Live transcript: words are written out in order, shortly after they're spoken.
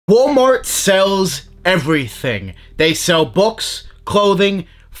Walmart sells everything. They sell books, clothing,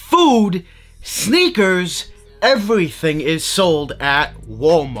 food, sneakers. Everything is sold at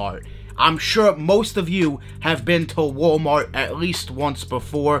Walmart. I'm sure most of you have been to Walmart at least once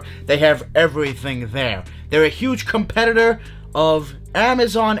before. They have everything there. They're a huge competitor of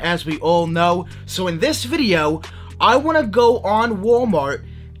Amazon, as we all know. So in this video, I want to go on Walmart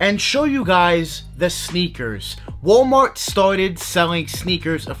and show you guys the sneakers. Walmart started selling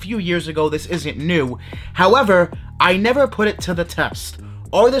sneakers a few years ago. This isn't new. However, I never put it to the test.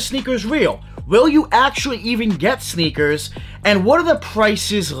 Are the sneakers real? Will you actually even get sneakers? And what are the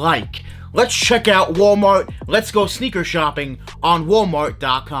prices like? Let's check out Walmart. Let's go sneaker shopping on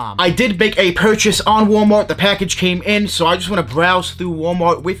Walmart.com. I did make a purchase on Walmart. The package came in, so I just want to browse through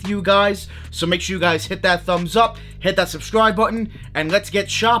Walmart with you guys. So make sure you guys hit that thumbs up, hit that subscribe button, and let's get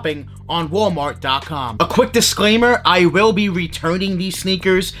shopping on Walmart.com. A quick disclaimer, I will be returning these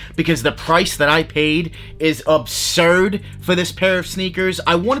sneakers because the price that I paid is absurd for this pair of sneakers.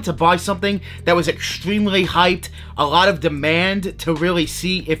 I wanted to buy something that was extremely hyped, a lot of demand to really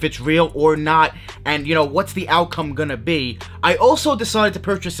see if it's real or not, and you know, what's the outcome gonna be. I also decided to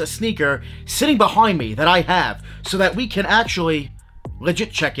purchase a sneaker sitting behind me that I have so that we can actually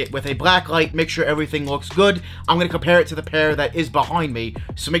legit check it with a black light, make sure everything looks good. I'm going to compare it to the pair that is behind me,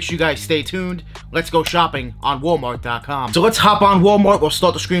 so make sure you guys stay tuned. Let's go shopping on Walmart.com. So let's hop on Walmart. We'll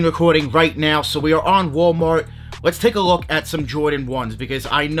start the screen recording right now. So we are on Walmart. Let's take a look at some Jordan 1s because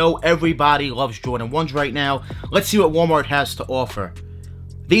I know everybody loves Jordan 1s right now. Let's see what Walmart has to offer.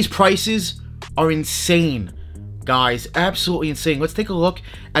 These prices are insane, guys. Absolutely insane. Let's take a look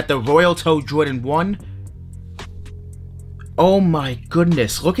at the Royal Toe Jordan 1. Oh my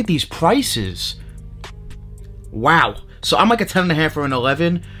goodness, look at these prices. Wow. So I'm like a 10.5 or an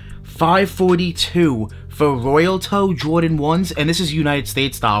 11. $542 for Royal Toe Jordan 1s, and this is United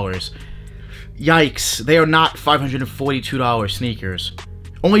States dollars. Yikes, they are not $542 sneakers.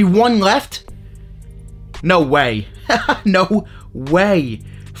 Only one left? No way. No way.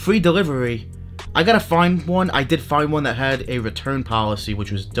 Free delivery. I gotta find one. I did find one that had a return policy,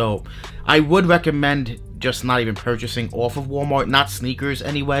 which was dope. I would recommend just not even purchasing off of Walmart, not sneakers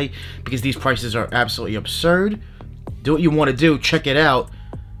anyway, because these prices are absolutely absurd. Do what you want to do, check it out.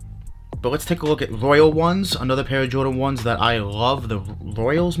 But let's take a look at Royal 1s, another pair of Jordan 1s that I love, the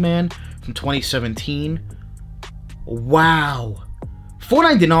Royals, man, from 2017. Wow.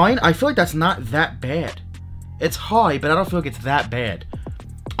 $4.99, I feel like that's not that bad. It's high, but I don't feel like it's that bad.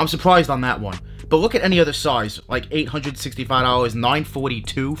 I'm surprised on that one. But look at any other size, like $865,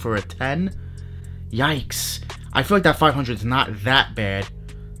 $942 for a 10. Yikes. I feel like that 500 is not that bad.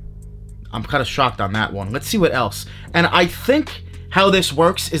 I'm kind of shocked on that one. Let's see what else. And I think how this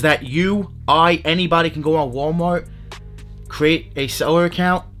works is that anybody can go on Walmart, create a seller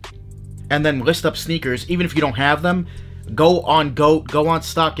account, and then list up sneakers, even if you don't have them. Go on GOAT, go on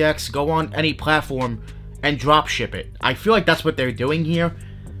StockX, go on any platform, and drop ship it. I feel like that's what they're doing here,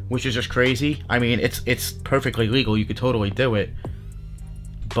 which is just crazy. I mean, it's perfectly legal. You could totally do it.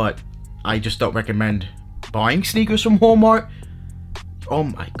 But I just don't recommend buying sneakers from Walmart. Oh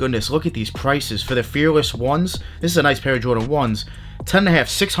my goodness, look at these prices. For the Fearless 1s, this is a nice pair of Jordan 1s.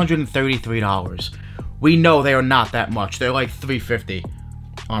 10.5, $633. We know they are not that much. They're like $350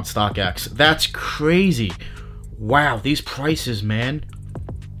 on StockX. That's crazy. Wow, these prices, man.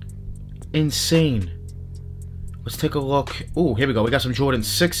 Insane. Let's take a look. Oh, here we go. We got some Jordan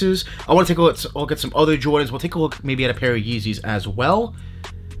 6s. I want to take a look at some other Jordans. We'll take a look maybe at a pair of Yeezys as well.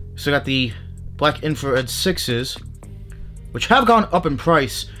 So I got the Black Infrared 6s, which have gone up in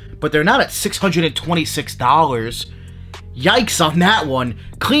price, but they're not at $626. Yikes on that one.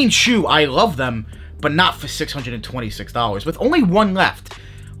 Clean shoe, I love them, but not for $626. With only one left.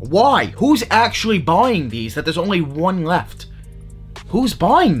 Why? Who's actually buying these that there's only one left? Who's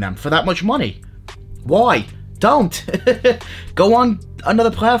buying them for that much money? Why? Don't. Go on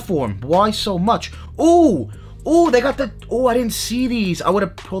another platform. Why so much? Ooh! Oh, they got the... Oh, I didn't see these. I would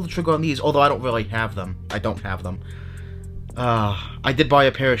have pulled the trigger on these, although I don't really have them. I don't have them. I did buy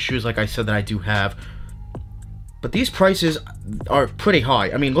a pair of shoes, like I said, that I do have. But these prices are pretty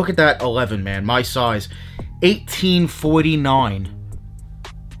high. I mean, look at that 11, man. My size. $18.49.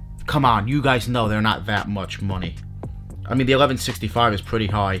 Come on, you guys know they're not that much money. I mean, the 11.65 is pretty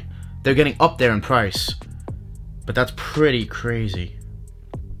high. They're getting up there in price. But that's pretty crazy.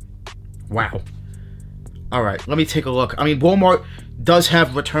 Wow. Alright, let me take a look. I mean, Walmart does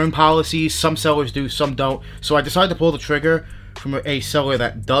have return policies. Some sellers do, some don't. So I decided to pull the trigger from a seller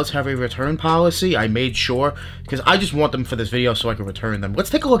that does have a return policy. I made sure, because I just want them for this video so I can return them. Let's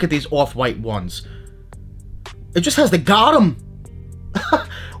take a look at these off-white ones. It just has the got 'em.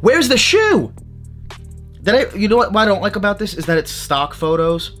 Where's the shoe? You know what I don't like about this is that it's stock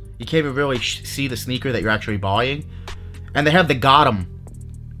photos. You can't even really see the sneaker that you're actually buying. And they have the Got 'em.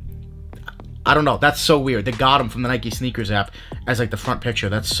 I don't know. That's so weird. They got 'em from the Nike Sneakers app as like the front picture.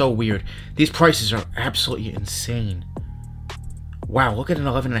 That's so weird. These prices are absolutely insane. Wow, look at an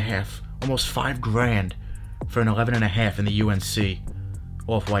 11.5. Almost $5 for an 11.5 in the UNC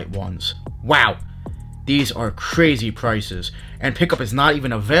Off-White ones. Wow. These are crazy prices. And pickup is not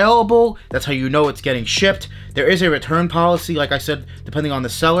even available. That's how you know it's getting shipped. There is a return policy, like I said, depending on the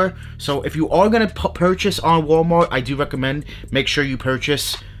seller. So if you are going to purchase on Walmart, I do recommend make sure you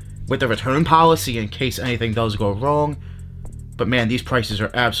purchase with a return policy in case anything does go wrong. But man, these prices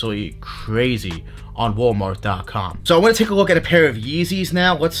are absolutely crazy on Walmart.com. So I want to take a look at a pair of Yeezys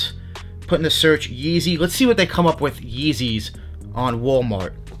now. Let's put in the search Yeezy. Let's see what they come up with Yeezys on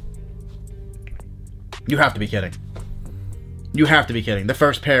Walmart. You have to be kidding. You have to be kidding. The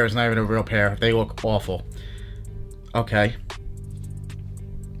first pair is not even a real pair. They look awful. Okay.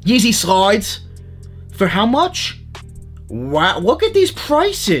 Yeezy slides. For how much? Wow, look at these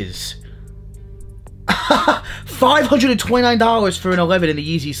prices. $529 for an 11 in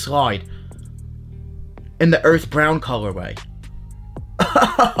the Yeezy slide. In the earth brown colorway.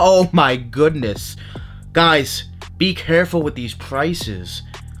 Oh my goodness. Guys, be careful with these prices.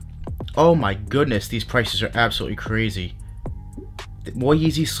 Oh my goodness, these prices are absolutely crazy. More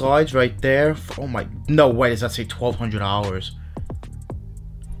Yeezy slides right there. Oh my, no way, does that say $1,200?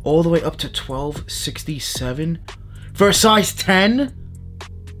 All the way up to $1,267 for a size 10?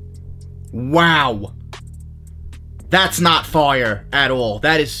 Wow. That's not fire at all.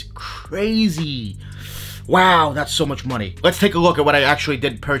 That is crazy. Wow, that's so much money. Let's take a look at what I actually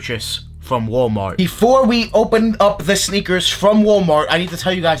did purchase from Walmart. Before we open up the sneakers from Walmart, I need to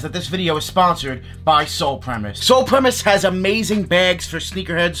tell you guys that this video is sponsored by Sole Premise. Sole Premise has amazing bags for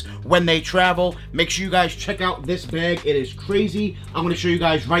sneakerheads when they travel. Make sure you guys check out this bag. It is crazy. I'm going to show you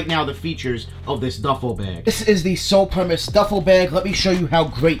guys right now the features of this duffel bag. This is the Sole Premise duffel bag. Let me show you how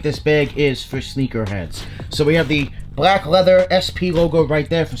great this bag is for sneakerheads. So we have the black leather SP logo right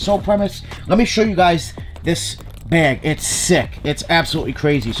there for Sole Premise. Let me show you guys this bag. It's sick. It's absolutely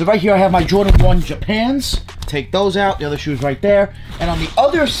crazy. So right here I have my Jordan 1 Japans. Take those out. The other shoes right there. And on the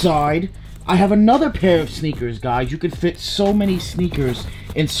other side, I have another pair of sneakers, guys. You can fit so many sneakers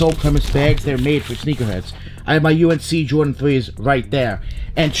in Sole Premise bags. They're made for sneakerheads. I have my UNC Jordan 3s right there.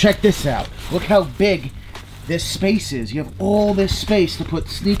 And check this out. Look how big this space is. You have all this space to put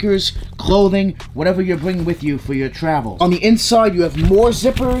sneakers, clothing, whatever you're bringing with you for your travels. On the inside, you have more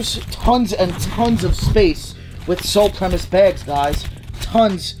zippers, tons and tons of space with Sole Premise bags, guys.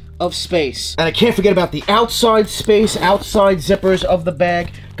 Tons of space. And I can't forget about the outside space, outside zippers of the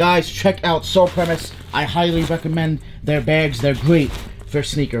bag. Guys, check out Sole Premise. I highly recommend their bags. They're great for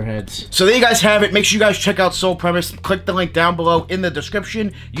sneakerheads. So there you guys have it. Make sure you guys check out Sole Premise. Click the link down below in the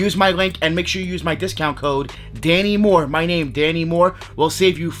description. Use my link and make sure you use my discount code, Danny Moore. My name, Danny Moore, will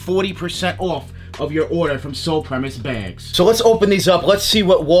save you 40% off of your order from Sole Premise bags. So let's open these up. Let's see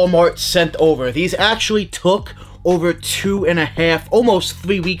what Walmart sent over. These actually took over 2.5, almost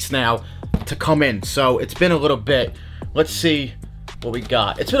 3 weeks now to come in. So it's been a little bit. Let's see what we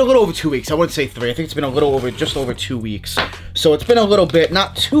got. It's been a little over 2 weeks. I wouldn't say 3. I think it's been a little over, just over 2 weeks. So it's been a little bit,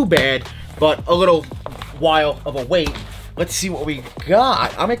 not too bad, but a little while of a wait. Let's see what we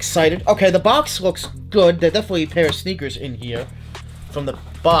got. I'm excited. Okay, the box looks good. There's definitely a pair of sneakers in here from the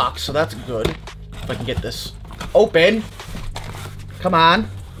box, so that's good. If I can get this open. Come on.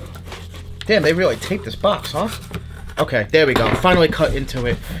 Damn, they really taped this box, huh? Okay, there we go. Finally cut into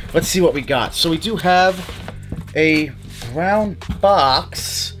it. Let's see what we got. So we do have a brown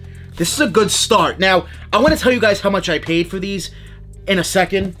box. This is a good start. Now, I want to tell you guys how much I paid for these in a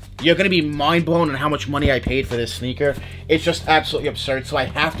second. You're going to be mind blown on how much money I paid for this sneaker. It's just absolutely absurd, so I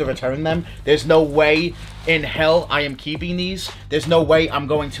have to return them. There's no way in hell I am keeping these. There's no way I'm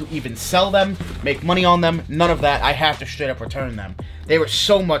going to even sell them, make money on them, none of that. I have to straight up return them. They were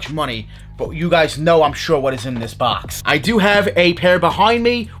so much money, but you guys know, I'm sure, what is in this box. I do have a pair behind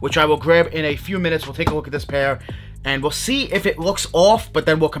me, which I will grab in a few minutes. We'll take a look at this pair, and we'll see if it looks off, but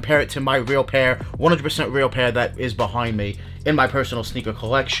then we'll compare it to my real pair, 100% real pair that is behind me in my personal sneaker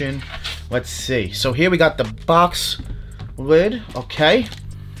collection. Let's see. So here we got the box lid. Okay.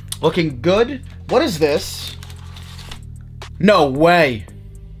 Looking good. What is this? No way.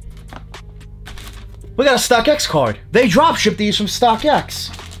 We got a StockX card. They dropship these from StockX.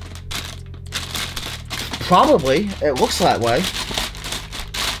 Probably. It looks that way.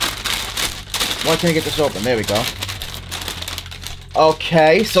 Why can't I get this open? There we go.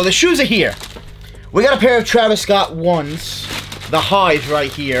 Okay, so the shoes are here. We got a pair of Travis Scott 1s. the highs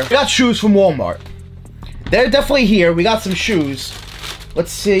right here. We got shoes from Walmart. They're definitely here. We got some shoes.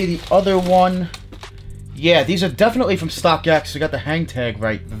 Let's see the other one. Yeah, these are definitely from StockX. We got the hang tag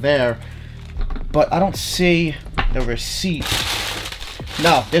right there. But I don't see the receipt.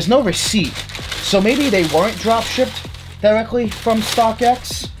 No, there's no receipt. So maybe they weren't drop shipped directly from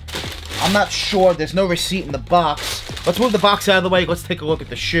StockX. I'm not sure. There's no receipt in the box. Let's move the box out of the way. Let's take a look at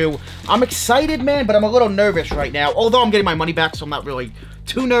the shoe. I'm excited, man, but I'm a little nervous right now. Although I'm getting my money back, so I'm not really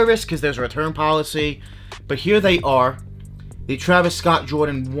too nervous because there's a return policy. But here they are. The Travis Scott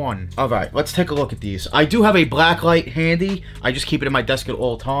Jordan 1. Alright, let's take a look at these. I do have a black light handy. I just keep it in my desk at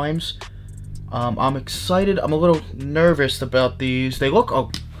all times. I'm excited. I'm a little nervous about these. They look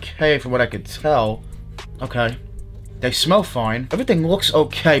okay from what I could tell. Okay. They smell fine. Everything looks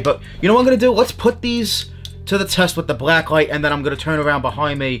okay, but you know what I'm going to do? Let's put these to the test with the black light, and then I'm going to turn around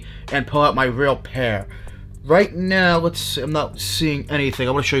behind me and pull out my real pair. Right now, let's see. I'm not seeing anything.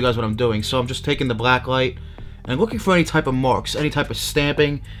 I want to show you guys what I'm doing. So I'm just taking the black light and looking for any type of marks, any type of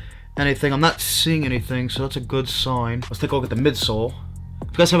stamping, anything. I'm not seeing anything, so that's a good sign. Let's take a look at the midsole.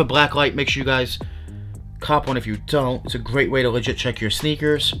 If you guys have a black light, make sure you guys cop one if you don't. It's a great way to legit check your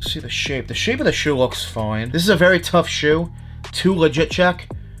sneakers. Let's see the shape. The shape of the shoe looks fine. This is a very tough shoe to legit check.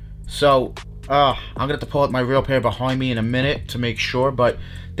 So, I'm going to have to pull out my real pair behind me in a minute to make sure, but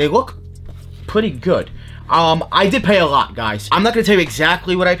they look pretty good. I did pay a lot, guys. I'm not going to tell you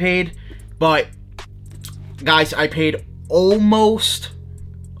exactly what I paid, but, guys, I paid almost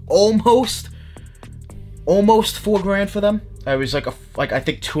 $4,000 for them. I was like I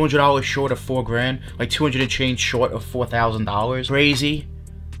think $200 short of $4,000, like 200 and change short of $4,000. Crazy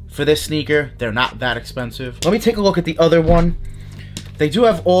for this sneaker. They're not that expensive. Let me take a look at the other one. They do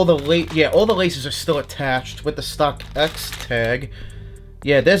have all the all the laces are still attached with the StockX tag.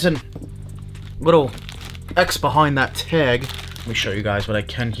 Yeah, there's a little X behind that tag. Let me show you guys what I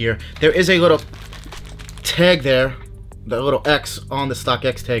can here. There is a little tag there, the little X on the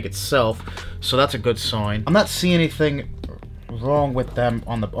StockX tag itself, so that's a good sign. I'm not seeing anything wrong with them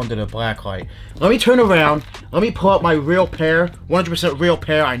on under the black light. Let me turn around. Let me pull out my real pair. 100% real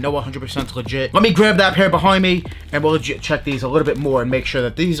pair. I know 100% legit. Let me grab that pair behind me, and we'll legit check these a little bit more and make sure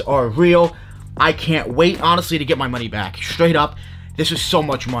that these are real. I can't wait, honestly, to get my money back. Straight up, this is so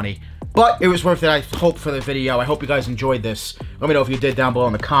much money. But it was worth it, I hope, for the video. I hope you guys enjoyed this. Let me know if you did down below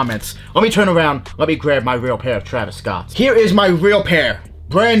in the comments. Let me turn around. Let me grab my real pair of Travis Scott's. Here is my real pair.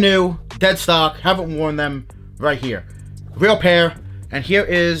 Brand new, dead stock. Haven't worn them right here. Real pair. And here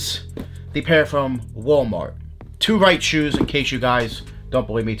is the pair from Walmart. Two right shoes, in case you guys don't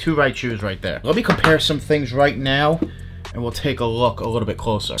believe me. Two right shoes right there. Let me compare some things right now, and we'll take a look a little bit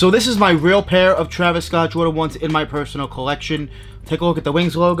closer. So this is my real pair of Travis Scott Jordan 1s in my personal collection. Take a look at the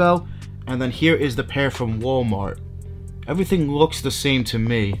Wings logo. And then here is the pair from Walmart. Everything looks the same to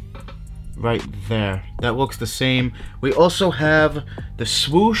me. Right there. That looks the same. We also have the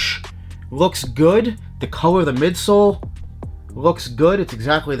swoosh. Looks good. The color of the midsole looks good. It's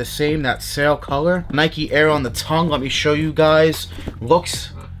exactly the same. That sail color. Nike Air on the tongue. Let me show you guys.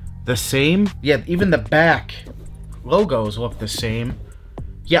 Looks the same. Yeah, even the back logos look the same.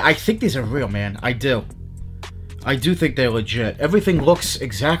 Yeah, I think these are real, man. I do. I do think they're legit. Everything looks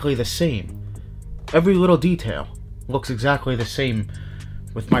exactly the same. Every little detail looks exactly the same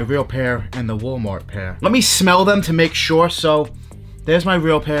with my real pair and the Walmart pair. Let me smell them to make sure. So, there's my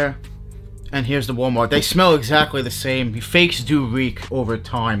real pair, and here's the Walmart. They smell exactly the same. Fakes do reek over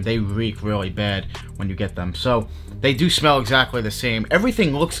time. They reek really bad when you get them. So, they do smell exactly the same.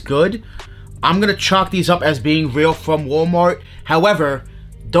 Everything looks good. I'm going to chalk these up as being real from Walmart. However,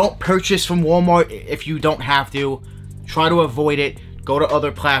 don't purchase from Walmart if you don't have to. Try to avoid it. Go to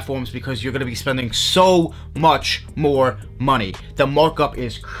other platforms because you're going to be spending so much more money. The markup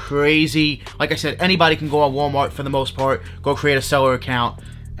is crazy. Like I said, anybody can go on Walmart for the most part. Go create a seller account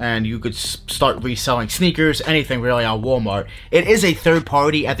and you could start reselling sneakers, anything really on Walmart. It is a third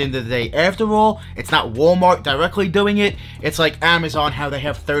party at the end of the day. After all, it's not Walmart directly doing it. It's like Amazon, how they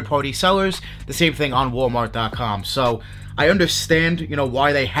have third party sellers. The same thing on Walmart.com. So I understand, you know,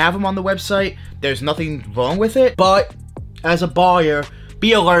 why they have them on the website. There's nothing wrong with it. But as a buyer,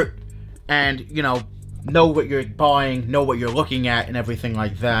 be alert and, you know what you're buying, know what you're looking at and everything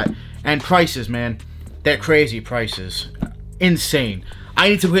like that. And prices, man. They're crazy prices. Insane. I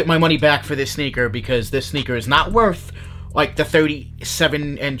need to get my money back for this sneaker because this sneaker is not worth like the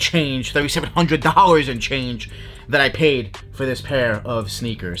 $37 and change, $3,700 and change that I paid for this pair of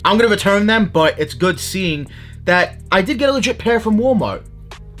sneakers. I'm going to return them, but it's good seeing that I did get a legit pair from Walmart.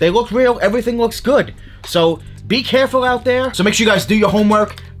 They look real. Everything looks good. So be careful out there. So make sure you guys do your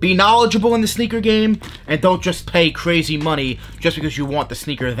homework, be knowledgeable in the sneaker game, and don't just pay crazy money just because you want the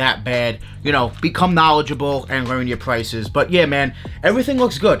sneaker that bad. You know, become knowledgeable and learn your prices. But yeah, man, everything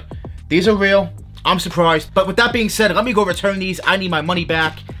looks good. These are real. I'm surprised. But with that being said, let me go return these. I need my money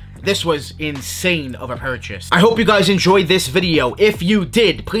back. This was insane of a purchase. I hope you guys enjoyed this video. If you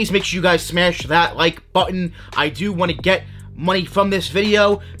did, please make sure you guys smash that like button. I do want to get money from this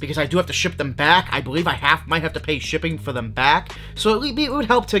video because I do have to ship them back. I believe I might have to pay shipping for them back. So it would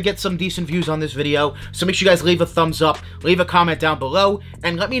help to get some decent views on this video. So make sure you guys leave a thumbs up, leave a comment down below,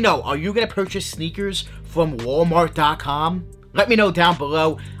 and let me know, are you going to purchase sneakers from Walmart.com? Let me know down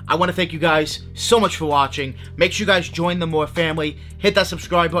below. I want to thank you guys so much for watching. Make sure you guys join the More family. Hit that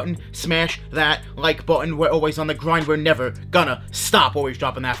subscribe button. Smash that like button. We're always on the grind. We're never gonna stop. Always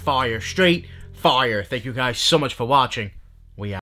dropping that fire. Straight fire. Thank you guys so much for watching.